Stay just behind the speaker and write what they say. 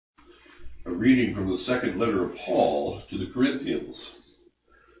A reading from the second letter of Paul to the Corinthians.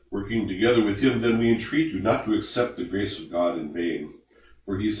 Working together with him, then we entreat you not to accept the grace of God in vain.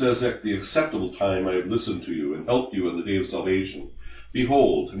 For he says, at the acceptable time I have listened to you and helped you in the day of salvation.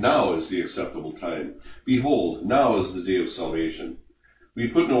 Behold, now is the acceptable time. Behold, now is the day of salvation. We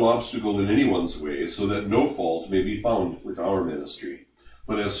put no obstacle in anyone's way, so that no fault may be found with our ministry.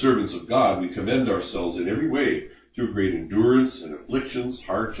 But as servants of God, we commend ourselves in every way through great endurance and afflictions,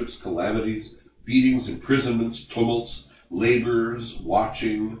 hardships, calamities, beatings, imprisonments, tumults, labors,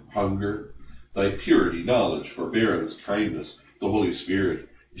 watching, hunger, thy purity, knowledge, forbearance, kindness, the Holy Spirit,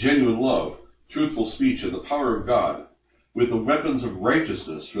 genuine love, truthful speech, and the power of God, with the weapons of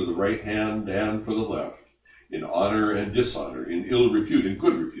righteousness for the right hand and for the left, in honor and dishonor, in ill repute and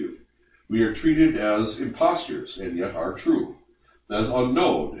good repute. We are treated as impostors, and yet are true, as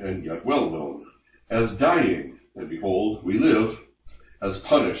unknown, and yet well known, as dying, and behold, we live, as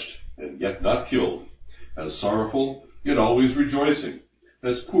punished, and yet not killed, as sorrowful, yet always rejoicing,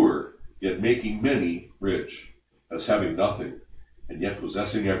 as poor, yet making many rich, as having nothing, and yet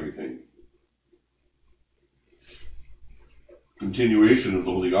possessing everything. Continuation of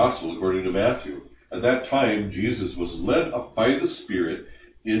the Holy Gospel according to Matthew. At that time Jesus was led up by the Spirit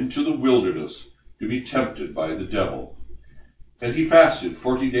into the wilderness to be tempted by the devil. And he fasted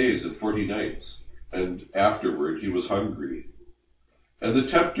 40 days and 40 nights, and afterward he was hungry. And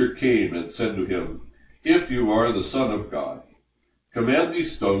the tempter came and said to him, If you are the Son of God, command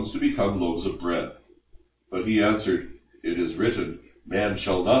these stones to become loaves of bread. But he answered, It is written, Man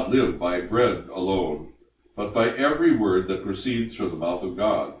shall not live by bread alone, but by every word that proceeds from the mouth of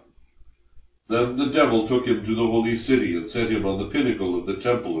God. Then the devil took him to the holy city and set him on the pinnacle of the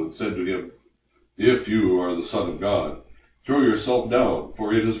temple and said to him, If you are the Son of God, throw yourself down,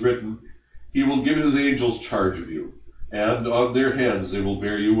 for it is written, He will give his angels charge of you, and on their hands they will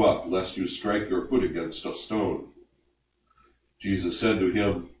bear you up, lest you strike your foot against a stone. Jesus said to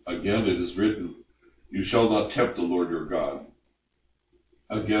him, Again it is written, You shall not tempt the Lord your God.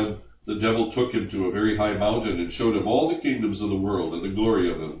 Again the devil took him to a very high mountain and showed him all the kingdoms of the world and the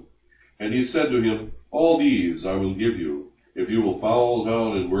glory of them. And he said to him, All these I will give you, if you will fall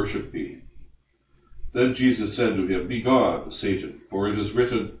down and worship me. Then Jesus said to him, Begone, Satan, for it is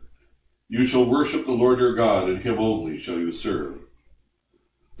written, You shall worship the Lord your God, and him only shall you serve.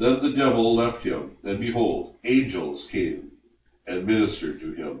 Then the devil left him, and behold, angels came and ministered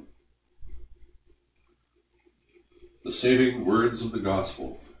to him. The saving words of the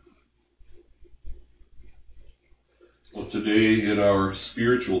gospel. Well, today, in our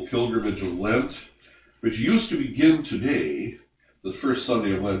spiritual pilgrimage of Lent, which used to begin today, the first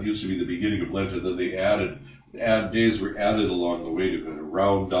Sunday of Lent used to be the beginning of Lent, and then days were added along the way to kind of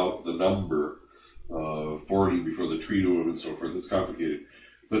round out the number, 40 before the Triduum and so forth. It's complicated.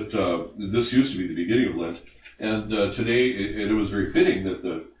 But this used to be the beginning of Lent, and today, it was very fitting that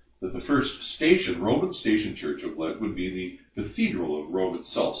the first station, Roman station church of Lent, would be the Cathedral of Rome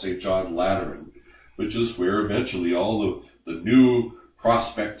itself, St. John Lateran, which is where eventually all the new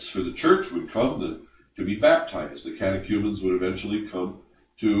prospects for the church would come to be baptized. The catechumens would eventually come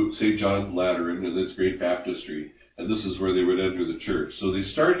to St. John Lateran and its great baptistry, and this is where they would enter the church. So they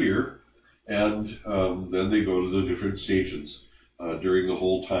start here, and then they go to the different stations during the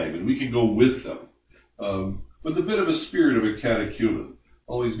whole time, and we can go with them with a bit of a spirit of a catechumen,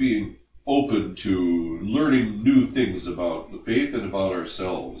 always being open to learning new things about the faith and about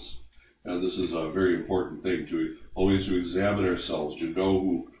ourselves. And this is a very important thing, always to examine ourselves, to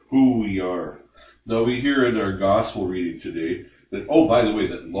know who we are. Now we hear in our gospel reading today that, by the way,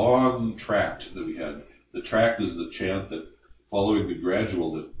 that long tract that we had, the tract is the chant that, following the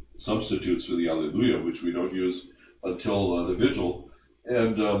gradual, that substitutes for the Alleluia, which we don't use until the vigil.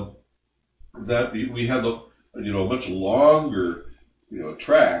 And that we had a much longer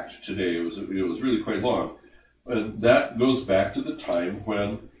tract today. It was really quite long. And that goes back to the time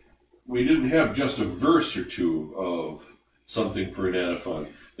when we didn't have just a verse or two of something for an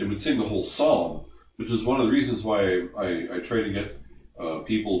antiphon. They would sing the whole psalm, which is one of the reasons why I try to get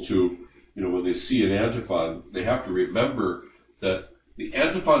people to, when they see an antiphon, they have to remember that the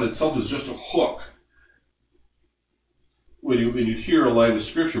antiphon itself is just a hook. When you hear a line of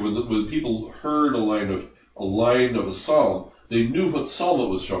scripture, when people heard a line of a psalm, they knew what psalm it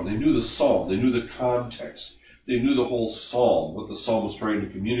was from. They knew the psalm. They knew the context. They knew the whole psalm, what the psalm was trying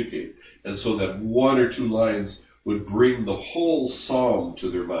to communicate. And so that one or two lines would bring the whole psalm to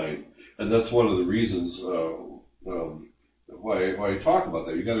their mind. And that's one of the reasons why I talk about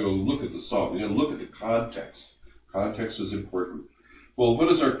that. You've got to go look at the psalm. You've got to look at the context. Context is important. Well,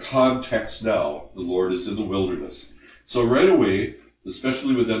 what is our context now? The Lord is in the wilderness. So right away,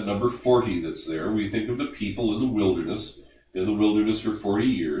 especially with that number 40 that's there. We think of the people in the wilderness for 40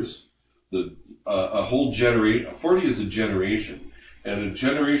 years. A whole generation, 40 is a generation, and a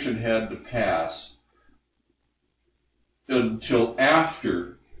generation had to pass until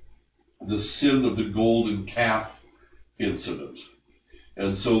after the sin of the golden calf incident.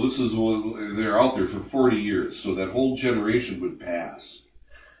 And so this is they're out there for 40 years, so that whole generation would pass.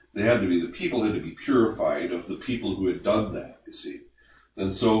 The people had to be purified of the people who had done that, you see.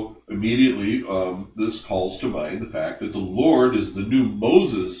 And so immediately this calls to mind the fact that the Lord is the new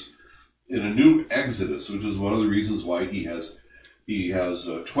Moses in a new Exodus, which is one of the reasons why he has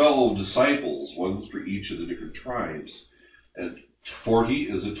 12 disciples, one for each of the different tribes. And 40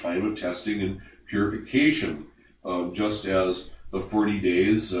 is a time of testing and purification, just as the 40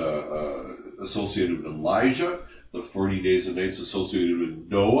 days associated with Elijah, the 40 days and nights associated with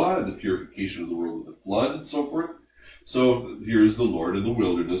Noah and the purification of the world with the flood and so forth. So here's the Lord in the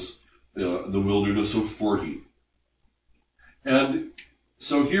wilderness of 40. And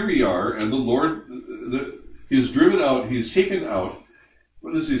so here we are, and the Lord, he's driven out, he's taken out,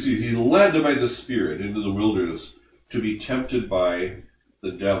 what does he see? He's led by the Spirit into the wilderness to be tempted by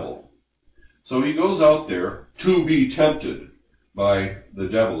the devil. So he goes out there to be tempted by the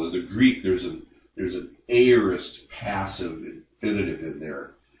devil. In the Greek, there's an aorist passive infinitive in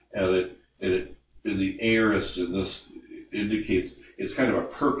there, and the aorist in this indicates it's kind of a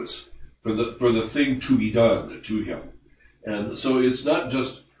purpose for the thing to be done to him. And so it's not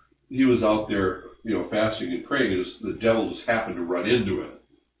just he was out there, fasting and praying. The devil just happened to run into it.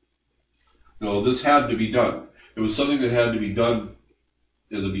 No, this had to be done. It was something that had to be done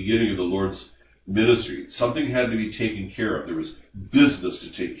in the beginning of the Lord's ministry. Something had to be taken care of. There was business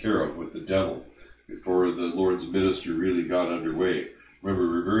to take care of with the devil before the Lord's ministry really got underway. Remember,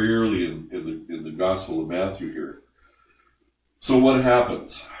 we're very early in the Gospel of Matthew here. So what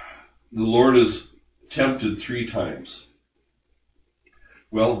happens? The Lord is tempted 3 times.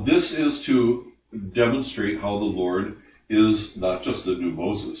 Well, this is to demonstrate how the Lord is not just the new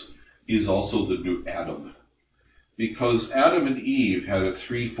Moses, he's also the new Adam. Because Adam and Eve had a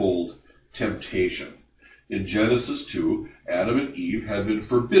threefold temptation. In Genesis 2, Adam and Eve had been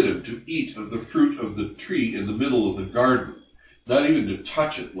forbidden to eat of the fruit of the tree in the middle of the garden, not even to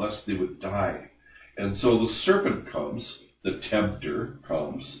touch it lest they would die. And so the serpent comes, the tempter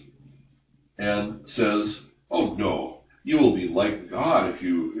comes, and says, "Oh no, you will be like God if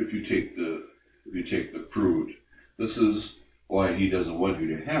you take the fruit." This is why he doesn't want you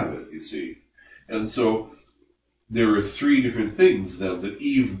to have it, you see. And so there are 3 different things then that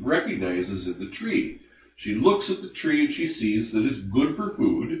Eve recognizes in the tree. She looks at the tree and she sees that it's good for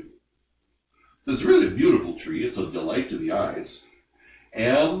food. It's really a beautiful tree. It's a delight to the eyes.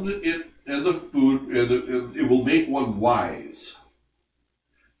 And it will make one wise.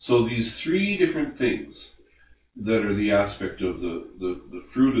 So these 3 different things that are the aspect of the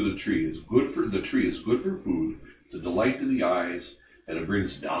fruit of the tree is good for the tree is good for food. It's a delight to the eyes, and it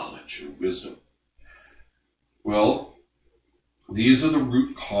brings knowledge and wisdom. Well, these are the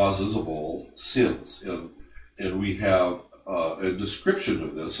root causes of all sins, and we have a description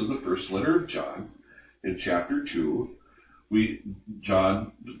of this in the first letter of John, in chapter 2.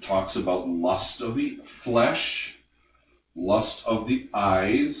 John talks about lust of the flesh, lust of the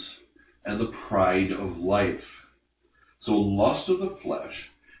eyes, and the pride of life. So lust of the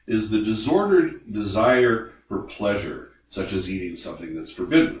flesh is the disordered desire for pleasure, such as eating something that's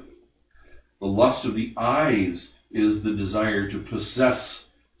forbidden. The lust of the eyes is the desire to possess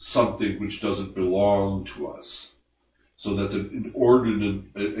something which doesn't belong to us. So that's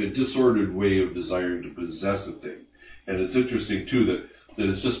a disordered way of desiring to possess a thing. And it's interesting, too, that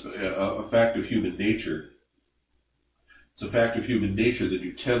it's just a fact of human nature. It's a fact of human nature that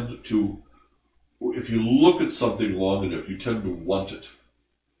you tend to, if you look at something long enough, you tend to want it.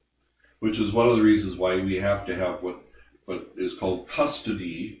 Which is one of the reasons why we have to have what is called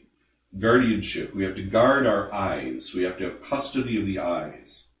custody, guardianship. We have to guard our eyes. We have to have custody of the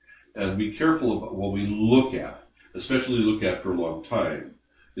eyes. And be careful about what we look at, especially look at for a long time.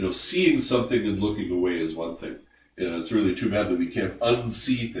 Seeing something and looking away is one thing. It's really too bad that we can't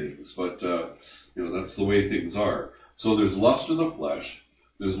unsee things, but that's the way things are. So there's lust of the flesh,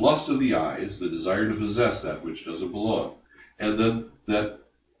 there's lust of the eyes, the desire to possess that which doesn't belong, and then that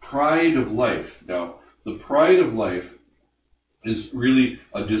pride of life. Now, the pride of life is really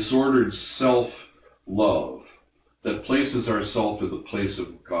a disordered self-love that places ourselves in the place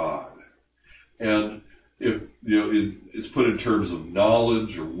of God. And if it's put in terms of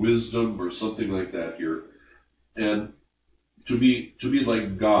knowledge or wisdom or something like that here, and to be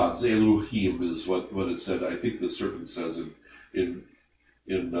like gods, Elohim is what it said. I think the serpent says in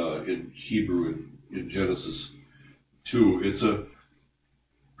in Hebrew in Genesis 2.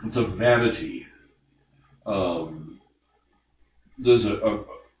 It's a vanity. There's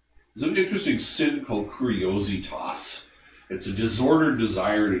an interesting sin called curiositas. It's a disordered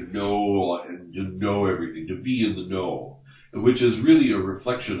desire to know and to know everything, to be in the know, which is really a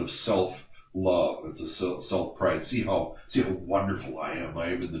reflection of self-love. It's a self-pride. See how wonderful I am.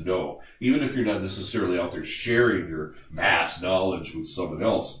 I am in the know. Even if you're not necessarily out there sharing your vast knowledge with someone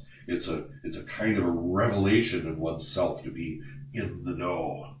else, it's a kind of a revelation in oneself to be in the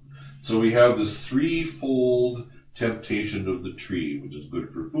know. So we have this threefold temptation of the tree, which is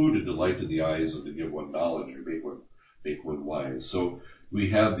good for food and delight to the eyes and to give one knowledge or make one wise. So we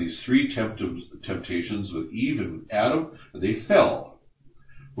have these three temptations with Eve and Adam, and they fell.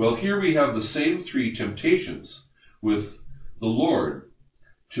 Well, here we have the same three temptations with the Lord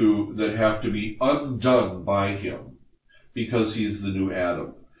that have to be undone by him because he's the new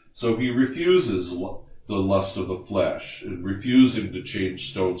Adam. So he refuses the lust of the flesh and refusing to change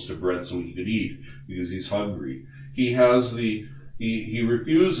stones to bread so he could eat because he's hungry. He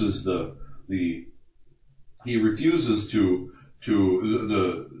refuses the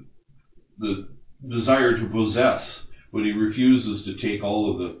desire to possess when he refuses to take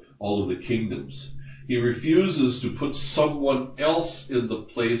all of the kingdoms. He refuses to put someone else in the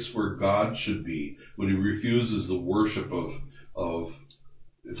place where God should be when he refuses the worship of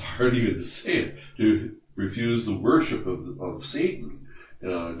it's hard even to say it, to refuse the worship of Satan.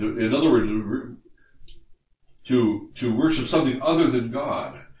 In other words, to worship something other than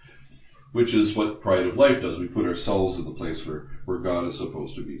God, which is what pride of life does. We put ourselves in the place where God is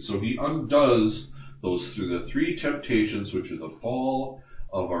supposed to be. So he undoes those through the three temptations, which are the fall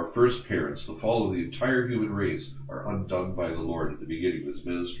of our first parents, the fall of the entire human race, are undone by the Lord at the beginning of his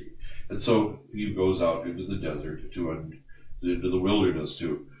ministry. And so he goes out into the desert, into the wilderness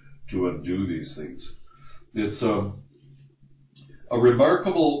to undo these things. It's a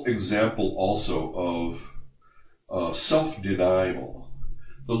remarkable example also of self-denial.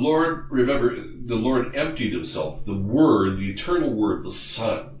 The Lord emptied himself. The Word, the eternal Word, the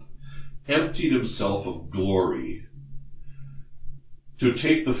Son, emptied himself of glory to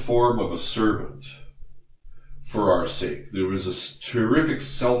take the form of a servant for our sake. There was a terrific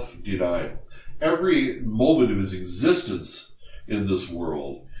self-denial. Every moment of his existence in this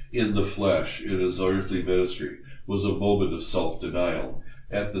world, in the flesh, in his earthly ministry, was a moment of self-denial.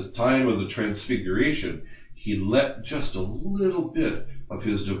 At the time of the Transfiguration, he let just a little bit of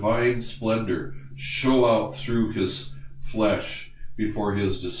his divine splendor show out through his flesh before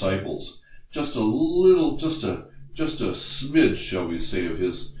his disciples. Just a little, just a smidge, shall we say,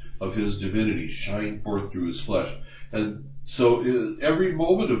 of his divinity shine forth through his flesh. And so every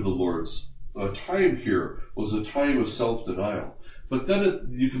moment of the Lord's time here was a time of self-denial. But then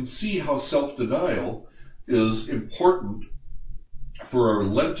you can see how self-denial is important for our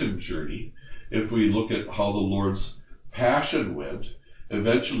Lenten journey. If we look at how the Lord's passion went,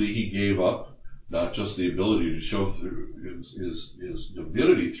 eventually he gave up not just the ability to show through his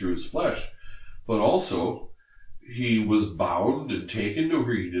divinity through his flesh, but also he was bound and taken to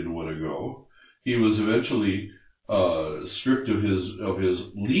where he didn't want to go. He was eventually stripped of his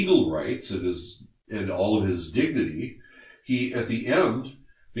legal rights and all of his dignity. He, at the end,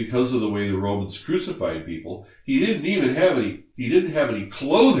 because of the way the Romans crucified people, he didn't have any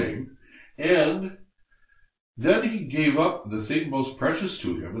clothing, and then he gave up the thing most precious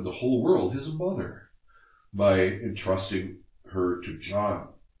to him in the whole world, his mother, by entrusting her to John.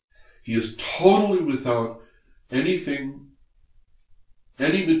 He is totally without anything,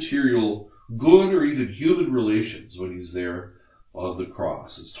 any material, good or even human relations when he's there on the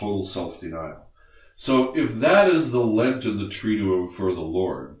cross. It's total self-denial. So if that is the Lent and the Triduum for the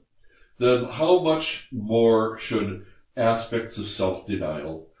Lord, then how much more should aspects of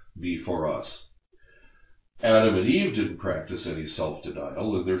self-denial be for us? Adam and Eve didn't practice any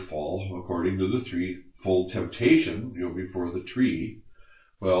self-denial in their fall, according to the threefold temptation, before the tree.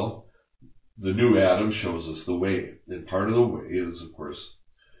 Well, the new Adam shows us the way, and part of the way is, of course,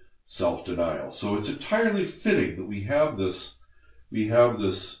 self-denial. So it's entirely fitting that we have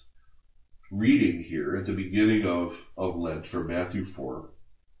this reading here at the beginning of Lent from Matthew 4.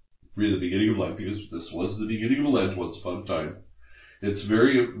 Read the beginning of Lent, because this was the beginning of Lent once upon a time. It's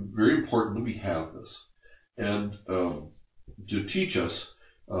very, very important that we have this, and to teach us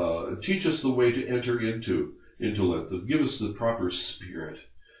the way to enter into Lent, to give us the proper spirit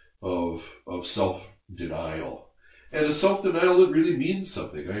of self-denial. And a self-denial that really means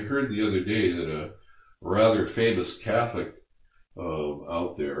something. I heard the other day that a rather famous Catholic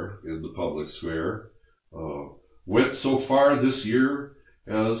out there in the public square went so far this year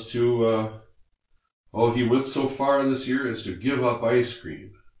as to, he went so far this year as to give up ice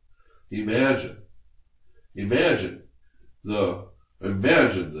cream. Imagine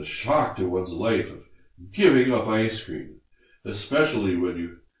the shock to one's life of giving up ice cream, especially when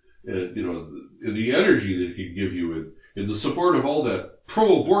you in the energy that it can give you in the support of all that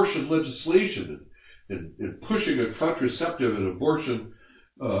pro-abortion legislation and pushing a contraceptive and abortion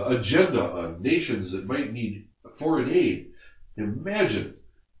agenda on nations that might need foreign aid. Imagine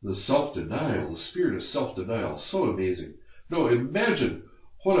the self-denial, the spirit of self-denial, so amazing. No, imagine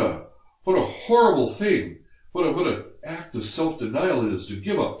what a horrible thing, what an act of self-denial it is to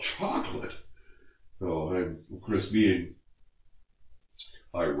give up chocolate. Oh, I'm, of course, being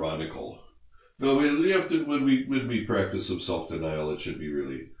ironical. No, we have to, when we practice some self-denial, it should be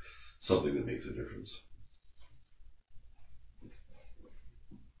really something that makes a difference.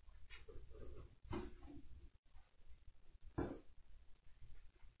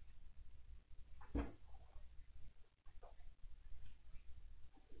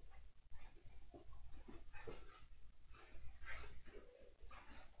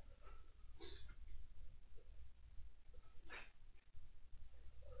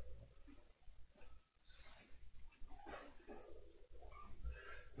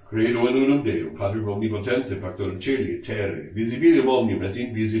 Credo in unum Deum, Patrum omnipotente, Factorum Caeli et Terrae, visibilium omnium et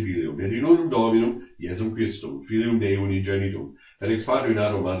invisibilium, et in unum Dominum, Iesum Christum, Filium Dei unigenitum, et ex Patri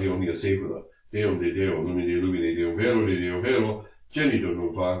natum ante omnia saecula, Deum de Deo, lumine lumine, Deum de Deo vero, genitum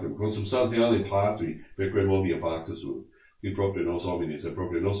non factum, consubstantiale Patri, per quem omnia pacta sunt, qui propter nos homines, et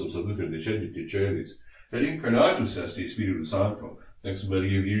propter nosum salutem descendit in celis, et incarnatus est Spiritus Sancto, ex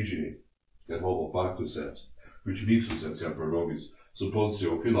Maria Virgine, et homo factus est, crucifixus et semper nobis, sub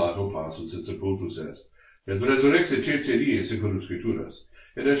Pontio Pilato passus et sepultus est, et resurrexit tertiae secundum Scripturas,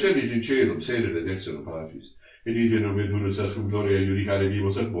 et ascendit in caelum sedet et dexterum Patris, et ite venturus est cum gloria judicare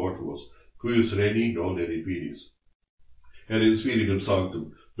vivos et mortuos, cuius reni non et infinis. Et in Spiritum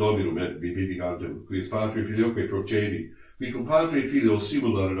Sanctum, Dominum et vivificantem, quis Patri Filioque procedi, qui cum Patri et Filio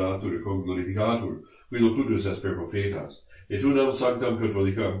simula redatur et cum glorificatur, qui locutus est per prophetas, et unam sanctam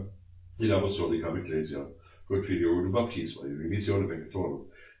catholicam, et apostolicam ecclesiam, quod filiorum baptisma, in remissionem peccatorum,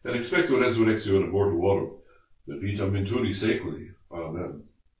 et expecto resurrectionem mortuorum, et vitam venturi saeculi. Amen.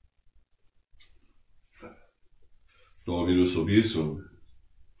 Dominus obisum.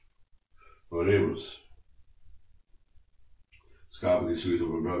 Oremus. Scapuli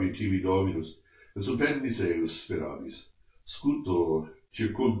suitum bravi tibi Dominus, et supendis eius speravis, scuto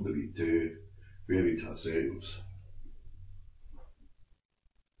circumdavit te veritas eius.